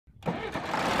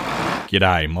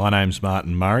G'day, my name's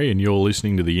Martin Murray and you're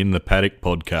listening to the In the Paddock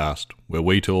podcast, where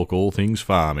we talk all things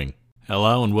farming.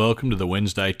 Hello and welcome to the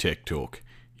Wednesday Tech Talk,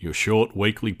 your short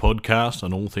weekly podcast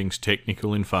on all things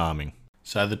technical in farming.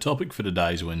 So the topic for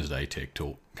today's Wednesday Tech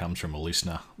Talk comes from a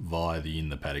listener via the In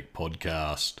the Paddock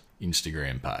podcast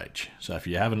Instagram page. So if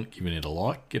you haven't given it a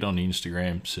like, get on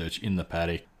Instagram, search In the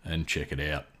Paddock and check it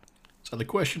out. So the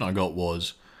question I got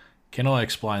was, can I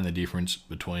explain the difference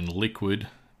between liquid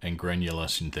and granular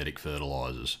synthetic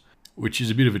fertilisers? Which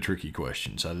is a bit of a tricky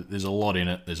question. So there's a lot in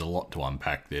it. There's a lot to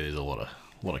unpack there. There's a lot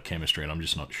of chemistry, and I'm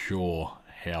just not sure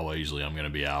how easily I'm going to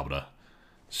be able to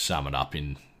sum it up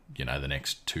in the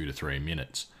next 2 to 3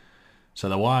 minutes. So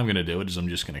the way I'm going to do it is I'm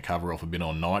just going to cover off a bit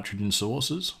on nitrogen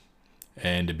sources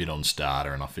and a bit on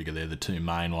starter, and I figure they're the two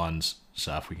main ones.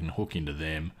 So if we can hook into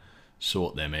them,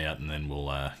 sort them out, and then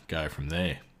we'll go from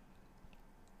there.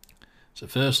 So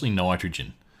firstly,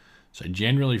 nitrogen. So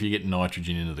generally, if you get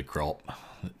nitrogen into the crop,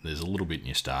 there's a little bit in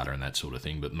your starter and that sort of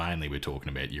thing, but mainly we're talking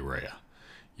about urea.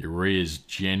 Urea is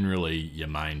generally your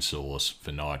main source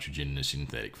for nitrogen in a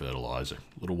synthetic fertiliser.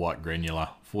 Little white granular,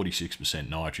 46%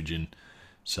 nitrogen.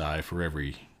 So for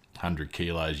every 100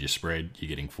 kilos you spread, you're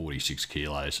getting 46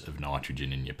 kilos of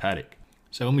nitrogen in your paddock.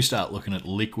 So when we start looking at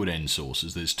liquid end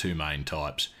sources, there's two main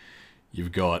types.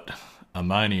 You've got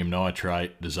ammonium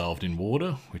nitrate dissolved in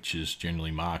water, which is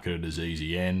generally marketed as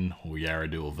Easy N or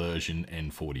Yarradual version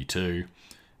N42,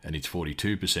 and it's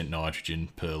 42% nitrogen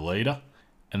per litre.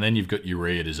 And then you've got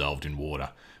urea dissolved in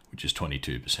water, which is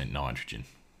 22% nitrogen.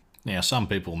 Now, some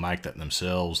people make that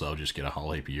themselves. They'll just get a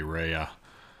whole heap of urea,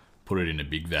 put it in a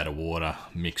big vat of water,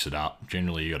 mix it up.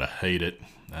 Generally, you got to heat it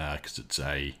because it's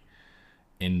a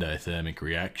endothermic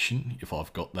reaction, if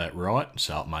I've got that right,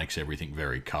 so it makes everything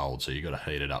very cold, so you've got to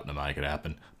heat it up to make it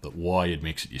happen. But why you'd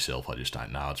mix it yourself, I just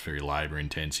don't know. It's very labour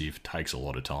intensive, takes a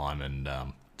lot of time, and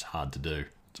it's hard to do.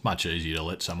 It's much easier to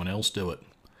let someone else do it.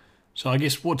 So I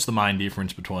guess what's the main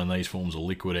difference between these forms of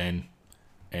liquid N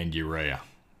and urea?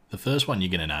 The first one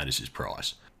you're going to notice is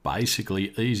price.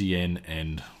 Basically, Easy N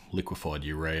and liquefied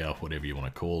urea, whatever you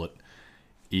want to call it,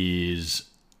 is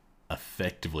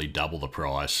effectively double the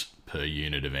price per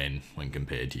unit of N when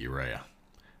compared to urea.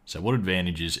 So what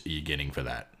advantages are you getting for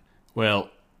that?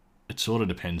 Well, it sort of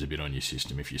depends a bit on your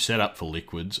system. If you're set up for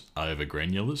liquids over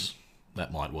granulars,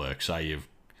 that might work. Say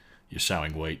you're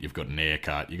sowing wheat, you've got an air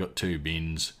cut, you've got 2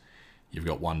 bins, you've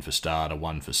got one for starter,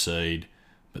 one for seed,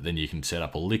 but then you can set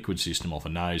up a liquid system off a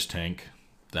nose tank.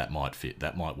 That might fit.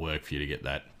 That might work for you to get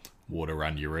that water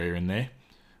run urea in there.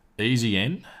 Easy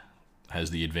N has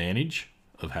the advantage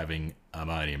of having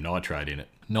ammonium nitrate in it.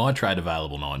 Nitrate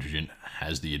available nitrogen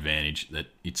has the advantage that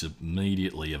it's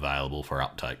immediately available for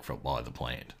uptake by the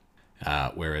plant,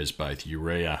 whereas both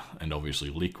urea and obviously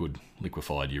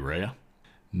liquefied urea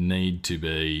need to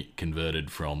be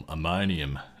converted from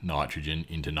ammonium nitrogen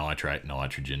into nitrate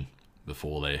nitrogen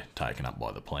before they're taken up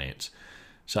by the plants.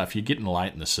 So if you're getting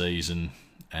late in the season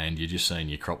and you're just seeing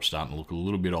your crop starting to look a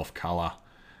little bit off colour,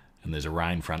 and there's a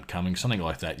rain front coming, something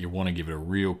like that, you want to give it a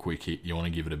real quick hit, you want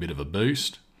to give it a bit of a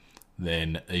boost,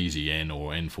 then Easy N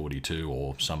or N42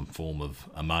 or some form of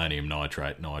ammonium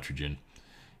nitrate nitrogen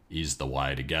is the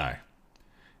way to go.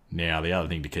 Now, the other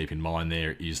thing to keep in mind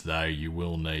there is, though, you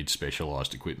will need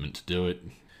specialised equipment to do it.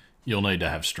 You'll need to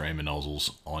have streamer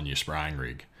nozzles on your spraying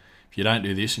rig. If you don't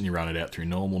do this and you run it out through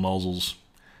normal nozzles,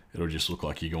 it'll just look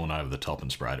like you're going over the top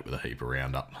and sprayed it with a heap of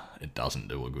Roundup. It doesn't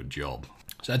do a good job.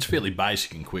 So it's fairly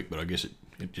basic and quick, but I guess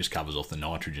it just covers off the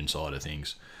nitrogen side of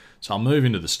things. So I'll move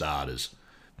into the starters.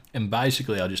 And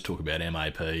basically I'll just talk about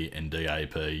MAP and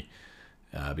DAP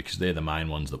because they're the main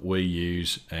ones that we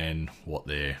use and what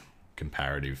their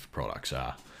comparative products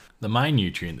are. The main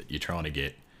nutrient that you're trying to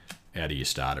get out of your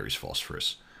starter is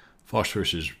phosphorus.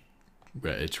 Phosphorus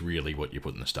it's really what you're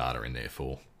putting the starter in there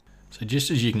for. So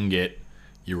just as you can get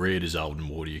urea dissolved in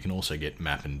water, you can also get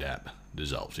MAP and DAP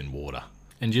dissolved in water.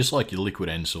 And just like your liquid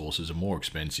N sources are more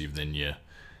expensive than your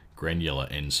granular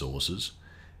N sources,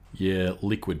 your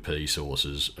liquid P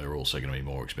sources are also going to be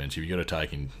more expensive. You've got to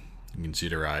take in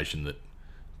consideration that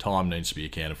time needs to be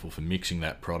accounted for mixing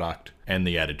that product and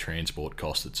the added transport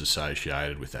cost that's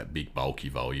associated with that big bulky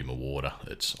volume of water.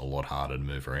 It's a lot harder to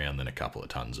move around than a couple of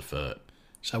tonnes of fert.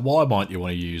 So why might you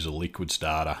want to use a liquid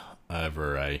starter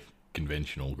over a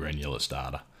conventional granular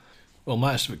starter? Well,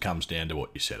 most of it comes down to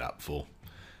what you're set up for.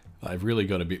 They've really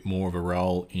got a bit more of a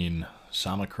role in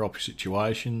summer crop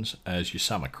situations, as your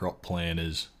summer crop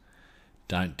planters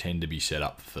don't tend to be set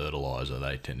up for fertiliser.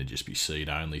 They tend to just be seed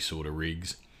only sort of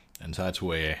rigs. And so that's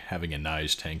where having a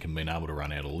nose tank and being able to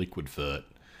run out a liquid fert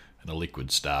and a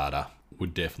liquid starter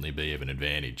would definitely be of an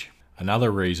advantage. Another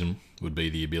reason would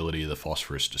be the ability of the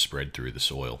phosphorus to spread through the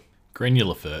soil.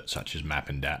 Granular fert such as MAP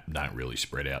and DAP don't really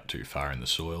spread out too far in the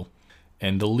soil,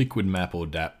 and the liquid MAP or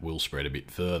DAP will spread a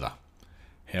bit further.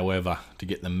 However, to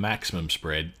get the maximum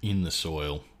spread in the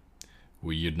soil,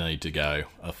 you'd need to go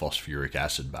a phosphoric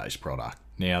acid based product.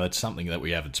 Now that's something that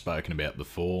we haven't spoken about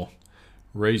before.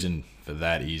 Reason for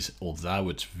that is, although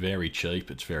it's very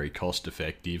cheap, it's very cost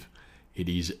effective, it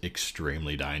is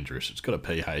extremely dangerous. It's got a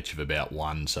pH of about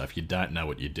 1, so if you don't know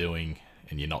what you're doing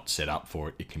and you're not set up for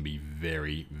it, it can be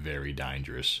very, very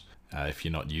dangerous. If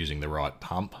you're not using the right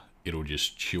pump, it'll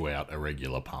just chew out a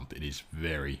regular pump. It is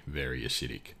very, very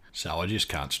acidic. So I just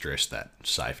can't stress that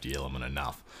safety element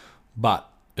enough. But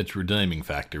its redeeming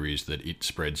factor is that it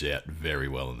spreads out very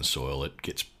well in the soil. It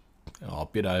gets a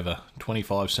bit over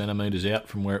 25 centimetres out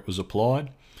from where it was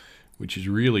applied, which is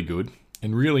really good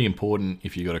and really important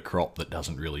if you've got a crop that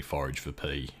doesn't really forage for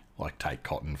pea, like take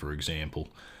cotton for example.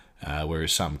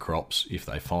 Whereas some crops, if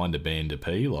they find a band of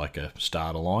pea, like a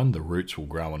starter line, the roots will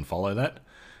grow and follow that.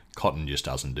 Cotton just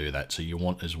doesn't do that, so you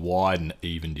want as wide and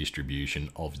even distribution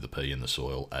of the pea in the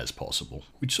soil as possible.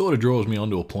 Which sort of draws me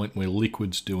onto a point where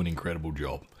liquids do an incredible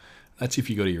job. That's if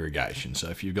you've got irrigation. So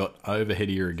if you've got overhead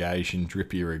irrigation,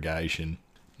 drip irrigation,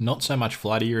 not so much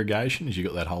flood irrigation, as you've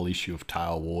got that whole issue of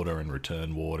tail water and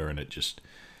return water, and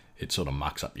it sort of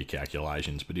mucks up your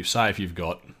calculations. But if you've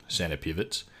got centre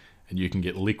pivots, and you can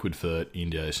get liquid fert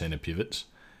into those centre pivots,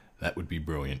 that would be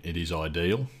brilliant. It is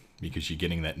ideal because you're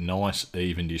getting that nice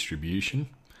even distribution.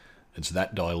 It's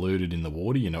that diluted in the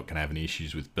water, you're not going to have any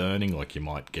issues with burning like you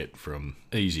might get from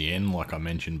Easy N, like I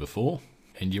mentioned before.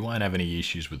 And you won't have any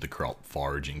issues with the crop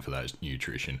foraging for those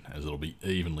nutrition, as it'll be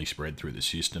evenly spread through the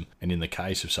system. And in the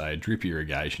case of, say, a drip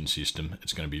irrigation system,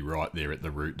 it's going to be right there at the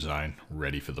root zone,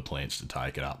 ready for the plants to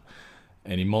take it up.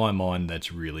 And in my mind,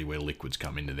 that's really where liquids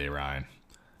come into their own.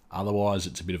 Otherwise,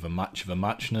 it's a bit of a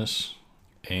muchness,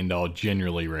 and I'll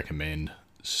generally recommend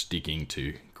sticking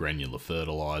to granular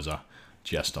fertiliser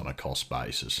just on a cost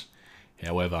basis.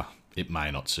 However, it may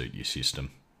not suit your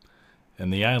system.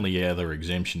 And the only other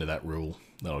exemption to that rule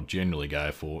that I'll generally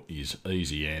go for is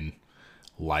Easy N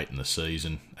late in the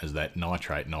season, as that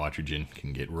nitrate nitrogen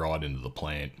can get right into the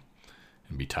plant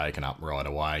and be taken up right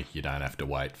away. You don't have to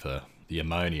wait for the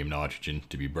ammonium nitrogen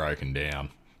to be broken down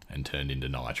and turned into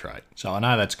nitrate. So I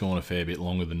know that's gone a fair bit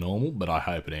longer than normal, but I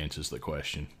hope it answers the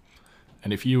question.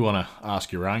 And if you want to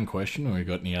ask your own question, or you've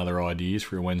got any other ideas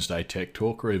for a Wednesday Tech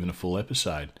Talk or even a full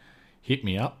episode, hit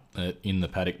me up at In The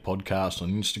Paddock Podcast on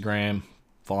Instagram.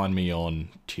 Find me on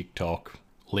TikTok,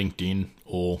 LinkedIn,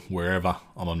 or wherever.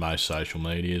 I'm on most social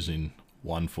medias in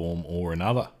one form or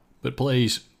another. But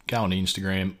please go on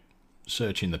Instagram,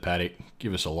 search In The Paddock,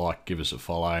 give us a like, give us a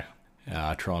follow.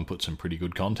 Try and put some pretty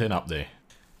good content up there.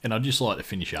 And I'd just like to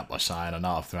finish up by saying, I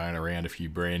know I've thrown around a few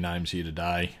brand names here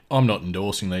today. I'm not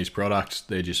endorsing these products.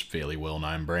 They're just fairly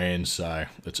well-known brands, so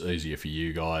it's easier for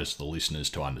you guys, the listeners,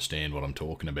 to understand what I'm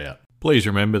talking about. Please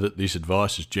remember that this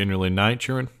advice is general in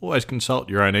nature, and always consult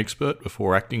your own expert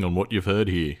before acting on what you've heard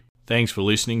here. Thanks for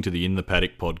listening to the In The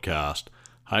Paddock podcast.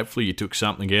 Hopefully you took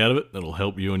something out of it that'll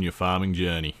help you on your farming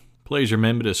journey. Please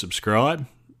remember to subscribe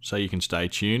so you can stay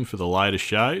tuned for the latest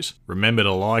shows. Remember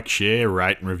to like, share,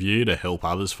 rate and review to help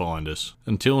others find us.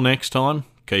 Until next time,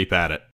 keep at it.